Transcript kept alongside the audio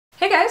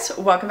guys,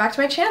 welcome back to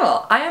my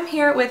channel. I am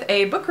here with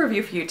a book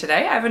review for you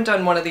today. I haven't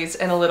done one of these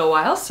in a little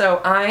while, so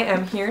I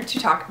am here to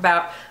talk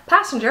about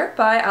Passenger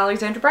by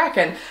Alexandra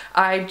Bracken.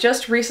 I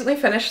just recently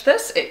finished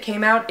this. It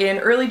came out in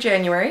early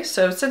January,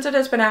 so since it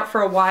has been out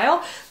for a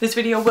while, this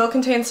video will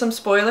contain some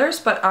spoilers,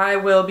 but I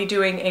will be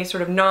doing a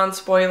sort of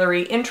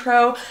non-spoilery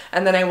intro,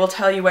 and then I will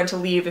tell you when to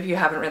leave if you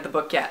haven't read the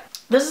book yet.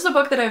 This is a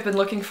book that I've been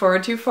looking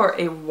forward to for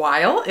a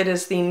while. It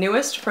is the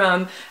newest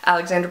from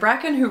Alexandra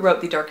Bracken, who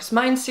wrote the Darkest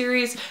Minds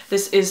series.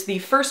 This is the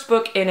first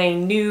book in a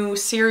new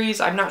series.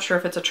 I'm not sure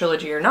if it's a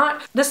trilogy or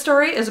not. This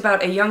story is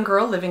about a young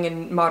girl living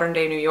in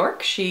modern-day New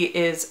York. She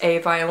is a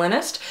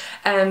violinist,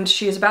 and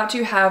she is about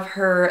to have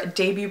her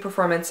debut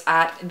performance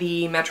at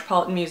the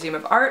Metropolitan Museum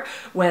of Art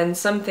when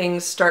some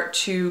things start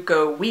to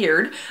go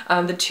weird.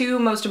 The two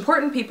most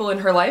important people in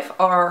her life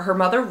are her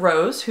mother,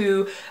 Rose,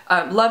 who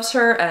loves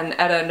her, and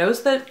Etta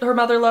knows that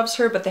her mother loves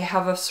her, but they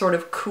have a sort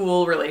of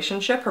cool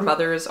relationship. Her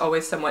mother is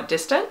always somewhat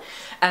distant.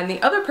 And the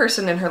other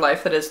person in her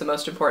life that is the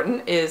most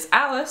important is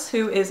Alice,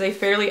 who is a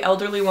fairly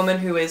elderly woman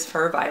who is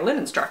her violin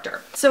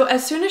instructor. So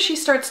as soon as she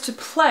starts to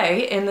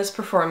play in this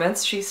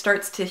performance, she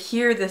starts to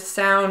hear this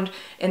sound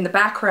in the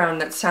background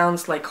that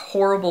sounds like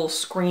horrible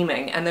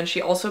screaming, and then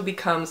she also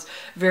becomes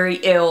very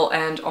ill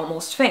and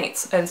almost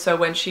faints. And so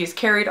when she's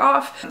carried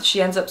off,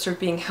 she ends up sort of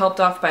being helped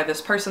off by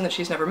this person that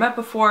she's never met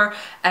before,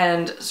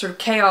 and sort of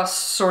chaos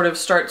sort of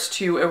starts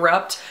to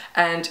erupt.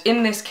 And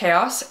in this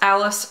chaos,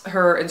 Alice,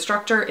 her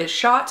instructor, is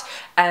shot,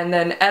 and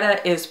then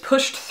Etta is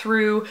pushed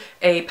through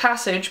a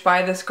passage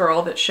by this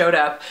girl that showed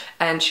up,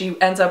 and she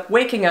ends up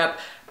waking up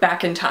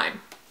back in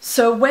time.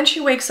 So when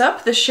she wakes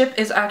up, the ship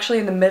is actually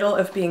in the middle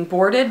of being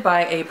boarded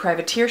by a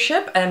privateer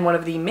ship, and one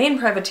of the main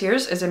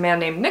privateers is a man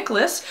named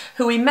Nicholas,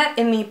 who we met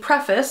in the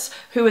preface,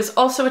 who is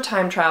also a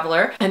time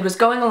traveler, and was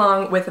going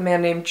along with a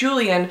man named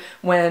Julian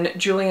when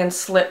Julian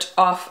slipped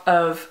off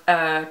of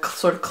a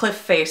sort of cliff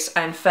face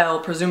and fell,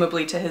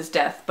 presumably to his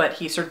death, but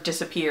he sort of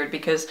disappeared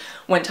because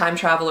when time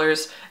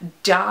travelers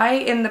die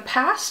in the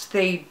past,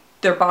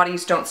 their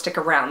bodies don't stick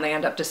around, they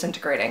end up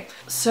disintegrating.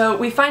 So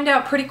we find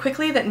out pretty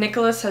quickly that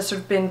Nicholas has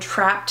sort of been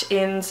trapped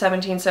in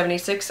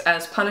 1776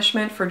 as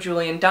punishment for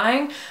Julian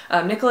dying.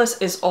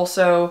 Nicholas is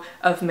also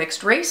of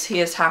mixed race. He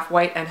is half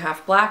white and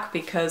half black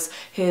because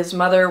his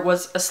mother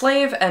was a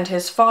slave and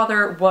his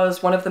father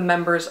was one of the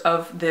members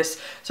of this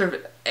sort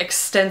of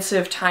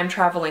extensive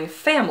time-traveling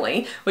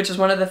family, which is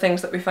one of the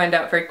things that we find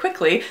out very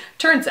quickly.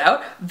 Turns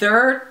out there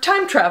are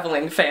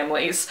time-traveling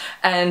families,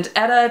 and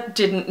Etta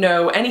didn't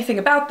know anything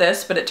about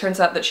this, but it turns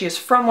out that she is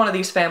from one of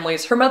these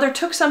families. Her mother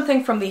took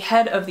something from the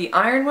head of the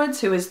Ironwoods,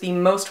 who is the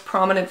most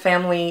prominent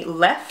family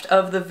left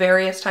of the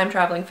various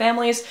time-traveling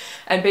families,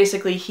 and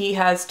basically he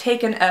has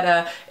taken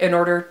Etta in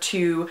order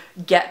to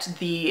get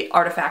the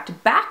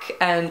artifact back,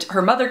 and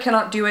her mother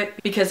cannot do it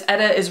because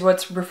Etta is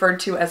what's referred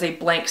to as a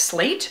blank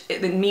slate,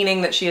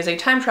 meaning that she is a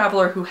time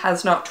traveler who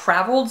has not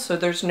traveled, so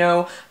there's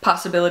no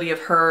possibility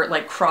of her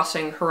like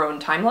crossing her own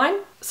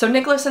timeline. So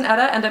Nicholas and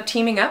Etta end up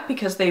teaming up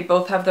because they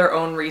both have their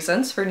own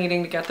reasons for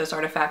needing to get this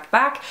artifact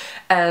back,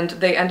 and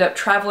they end up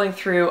traveling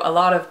through a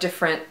lot of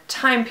different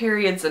time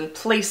periods and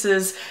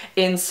places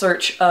in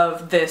search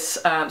of this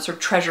sort of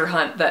treasure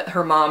hunt that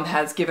her mom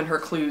has given her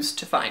clues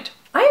to find.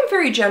 I am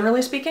very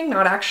generally speaking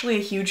not actually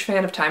a huge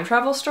fan of time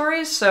travel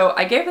stories, so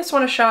I gave this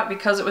one a shot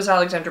because it was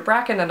Alexandra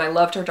Bracken and I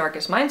loved her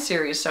Darkest Minds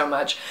series so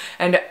much,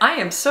 and I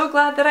am so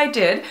glad that I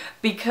did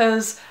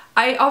because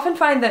I often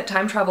find that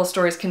time travel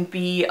stories can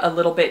be a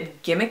little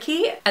bit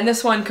gimmicky, and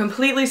this one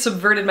completely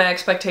subverted my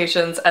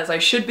expectations, as I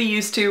should be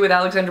used to with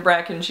Alexandra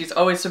Bracken. She's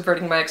always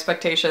subverting my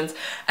expectations,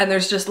 and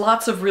there's just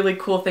lots of really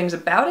cool things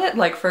about it.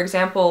 Like, for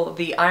example,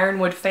 the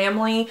Ironwood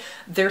family,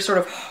 their sort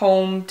of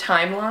home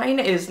timeline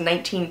is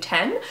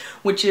 1910,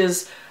 which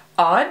is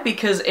odd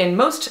because in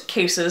most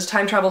cases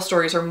time travel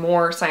stories are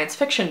more science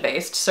fiction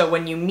based, so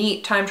when you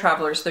meet time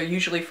travelers they're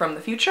usually from the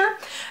future,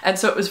 and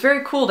so it was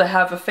very cool to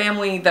have a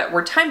family that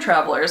were time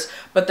travelers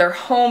but their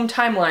home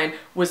timeline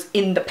was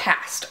in the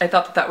past. I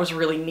thought that that was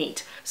really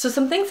neat. So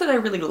some things that I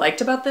really liked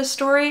about this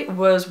story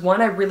was,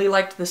 one, I really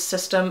liked the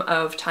system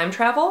of time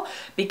travel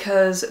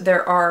because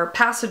there are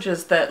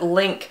passages that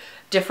link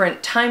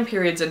different time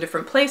periods and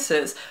different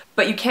places,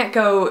 but you can't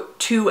go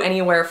to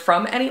anywhere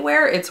from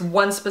anywhere. It's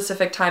one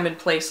specific time and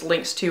place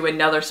links to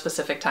another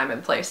specific time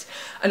and place.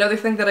 Another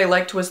thing that I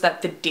liked was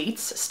that the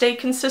dates stay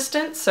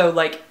consistent. So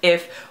like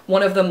if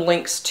one of them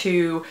links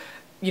to,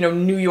 you know,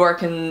 New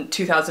York in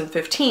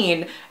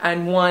 2015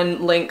 and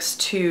one links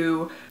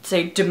to,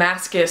 say,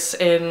 Damascus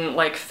in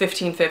like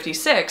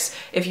 1556,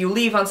 if you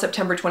leave on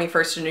September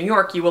 21st in New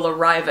York, you will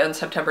arrive on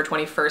September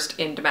 21st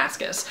in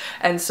Damascus.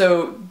 And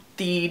so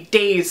the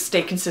days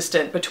stay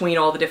consistent between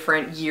all the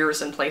different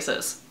years and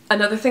places.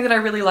 Another thing that I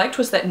really liked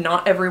was that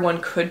not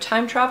everyone could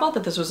time travel,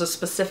 that this was a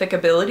specific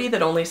ability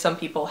that only some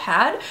people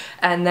had,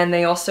 and then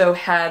they also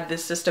had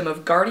this system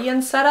of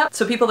guardians set up,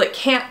 so people that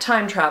can't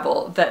time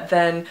travel that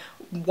then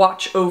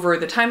watch over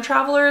the time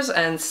travelers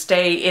and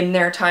stay in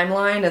their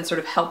timeline and sort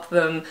of help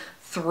them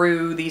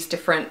through these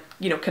different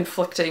you know,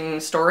 conflicting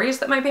stories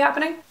that might be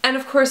happening. And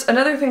of course,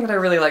 another thing that I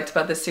really liked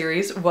about this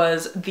series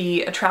was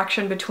the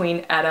attraction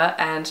between Etta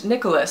and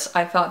Nicholas.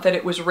 I thought that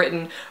it was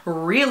written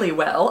really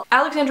well.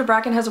 Alexandra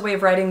Bracken has a way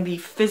of writing the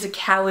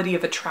physicality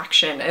of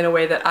attraction in a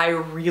way that I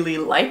really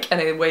like,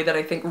 and in a way that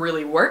I think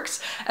really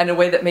works, and a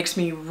way that makes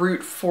me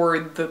root for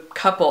the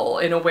couple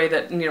in a way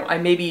that, you know, I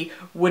maybe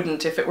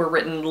wouldn't if it were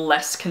written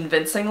less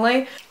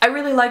convincingly. I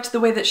really liked the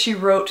way that she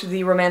wrote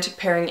the romantic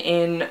pairing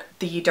in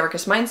the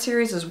Darkest Minds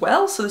series as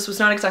well, so this was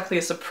not exactly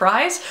a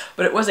surprise,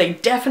 but it was a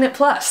definite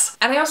plus.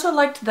 And I also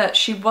liked that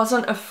she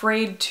wasn't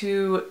afraid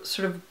to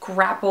sort of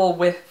grapple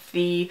with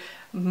the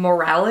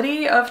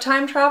morality of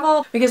time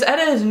travel, because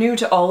Etta is new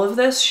to all of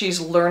this.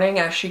 She's learning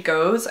as she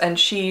goes, and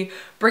she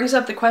brings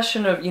up the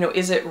question of, you know,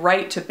 is it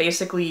right to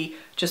basically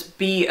just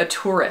be a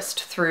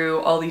tourist through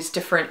all these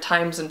different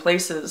times and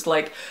places?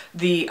 Like,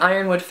 the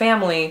Ironwood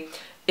family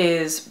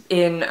is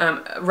in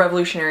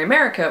revolutionary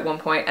America at one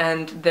point,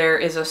 and there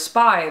is a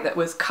spy that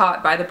was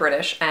caught by the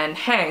British and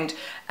hanged,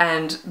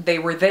 and they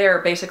were there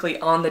basically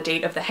on the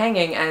date of the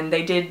hanging, and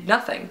they did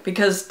nothing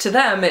because to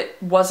them it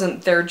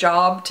wasn't their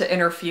job to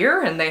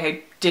interfere, and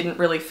they didn't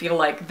really feel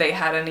like they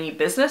had any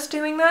business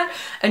doing that.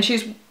 And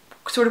she's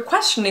sort of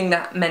questioning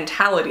that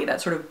mentality,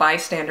 that sort of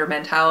bystander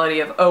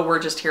mentality of, oh, we're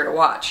just here to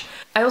watch.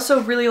 I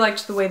also really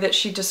liked the way that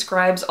she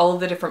describes all of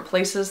the different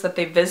places that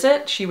they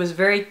visit. She was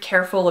very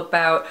careful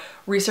about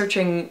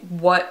researching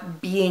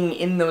what being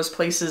in those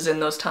places in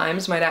those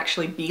times might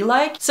actually be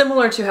like.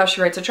 Similar to how she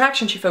writes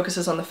attraction, she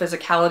focuses on the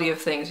physicality of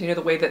things, you know,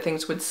 the way that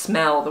things would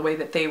smell, the way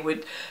that they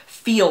would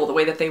feel, the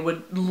way that they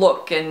would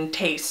look and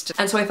taste.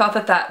 And so I thought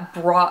that that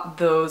brought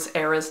those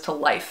eras to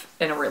life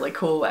in a really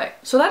cool way.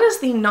 So that is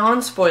the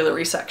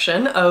non-spoilery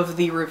section of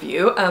the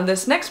review.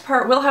 This next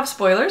part will have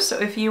spoilers, so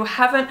if you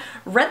haven't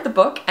read the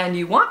book and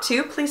you want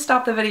to, please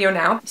stop the video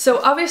now.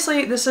 So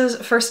obviously this is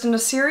first in a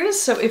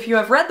series, so if you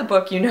have read the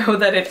book, you know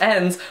that it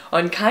ends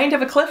on kind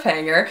of a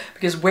cliffhanger,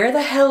 because where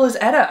the hell is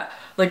Etta?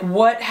 Like,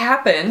 what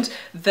happened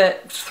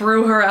that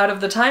threw her out of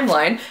the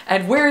timeline,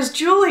 and where's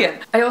Julian?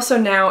 I also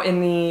now,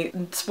 in the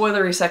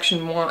spoilery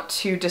section, want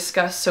to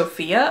discuss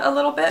Sophia a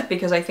little bit,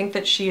 because I think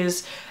that she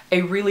is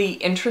a really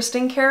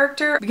interesting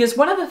character. Because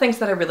one of the things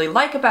that I really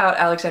like about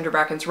Alexandra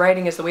Bracken's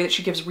writing is the way that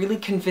she gives really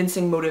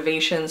convincing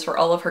motivations for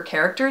all of her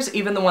characters,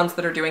 even the ones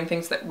that are doing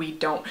things that we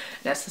don't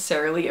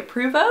necessarily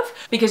approve of.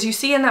 Because you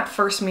see in that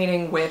first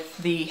meeting with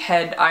the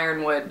head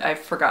Ironwood, I've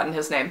forgotten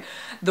his name,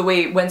 the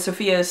way when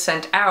Sophia is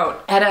sent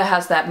out, Etta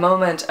has that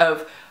moment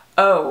of,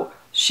 oh,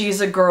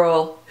 she's a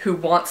girl who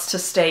wants to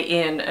stay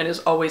in and is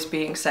always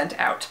being sent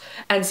out.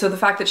 And so the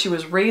fact that she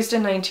was raised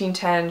in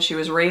 1910, she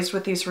was raised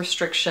with these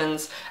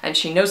restrictions, and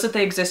she knows that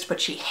they exist,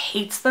 but she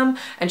hates them,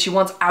 and she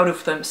wants out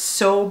of them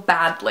so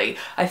badly,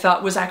 I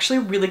thought was actually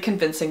really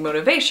convincing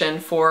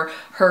motivation for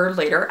her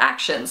later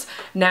actions.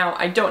 Now,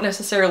 I don't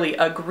necessarily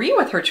agree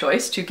with her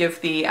choice to give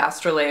the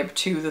astrolabe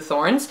to the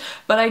Thorns,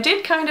 but I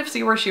did kind of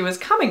see where she was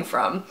coming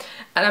from,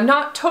 and I'm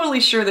not totally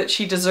sure that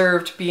she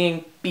deserved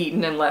being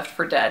beaten and left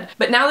for dead.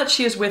 But now that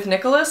she is with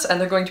Nicholas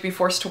and they're going to be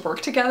forced to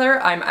work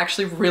together, I'm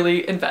actually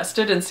really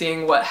invested in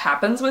seeing what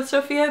happens with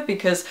Sophia,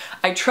 because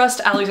I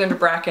trust Alexandra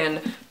Bracken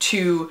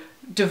to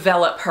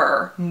develop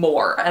her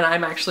more, and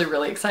I'm actually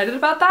really excited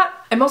about that.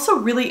 I'm also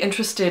really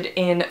interested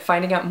in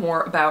finding out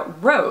more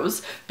about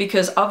Rose,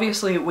 because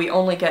obviously we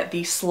only get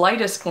the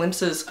slightest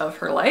glimpses of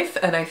her life,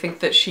 and I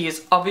think that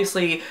she's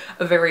obviously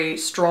a very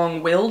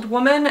strong-willed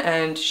woman,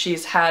 and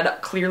she's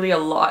had clearly a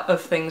lot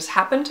of things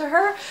happen to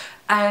her.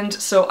 And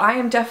so I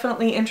am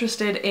definitely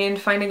interested in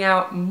finding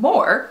out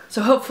more.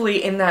 So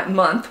hopefully in that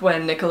month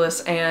when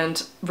Nicholas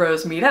and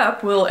Rose meet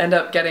up, we'll end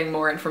up getting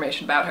more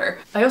information about her.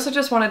 I also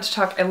just wanted to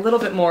talk a little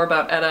bit more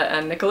about Etta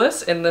and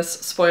Nicholas in this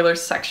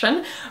spoilers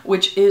section,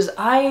 which is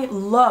I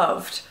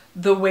loved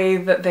the way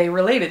that they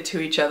related to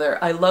each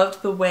other. I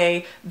loved the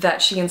way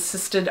that she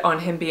insisted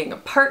on him being a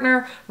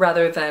partner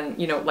rather than,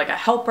 you know, like a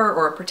helper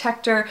or a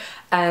protector,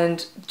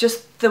 and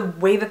just the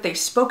way that they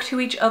spoke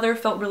to each other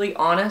felt really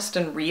honest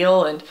and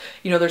real. And,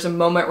 you know, there's a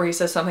moment where he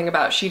says something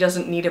about she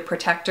doesn't need a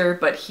protector,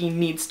 but he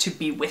needs to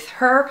be with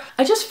her.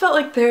 I just felt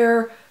like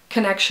their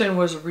connection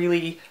was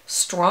really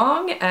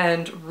strong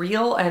and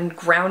real and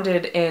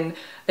grounded in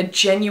a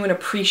genuine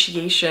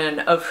appreciation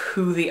of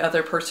who the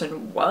other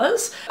person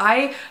was.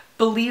 I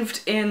believed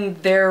in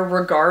their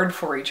regard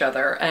for each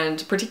other,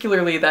 and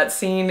particularly that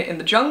scene in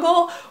the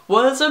jungle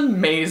was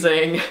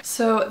amazing.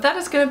 So that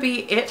is gonna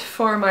be it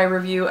for my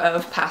review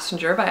of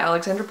Passenger by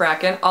Alexandra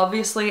Bracken.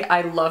 Obviously,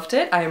 I loved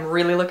it. I am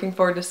really looking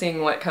forward to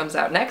seeing what comes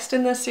out next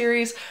in this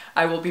series.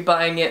 I will be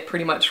buying it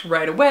pretty much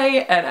right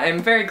away, and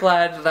I'm very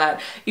glad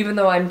that even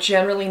though I'm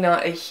generally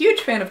not a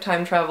huge fan of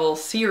time travel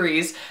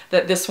series,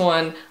 that this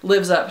one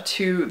lives up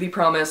to the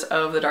promise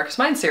of the Darkest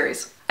Minds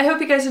series. I hope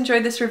you guys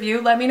enjoyed this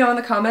review. Let me know in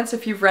the comments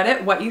if you've read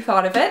it, what you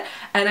thought of it,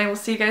 and I will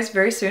see you guys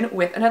very soon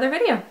with another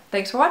video.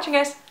 Thanks for watching,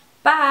 guys.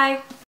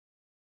 Bye!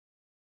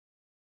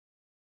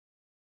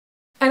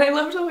 And I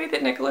loved the way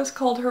that Nicholas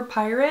called her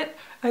pirate.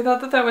 I thought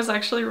that that was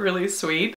actually really sweet.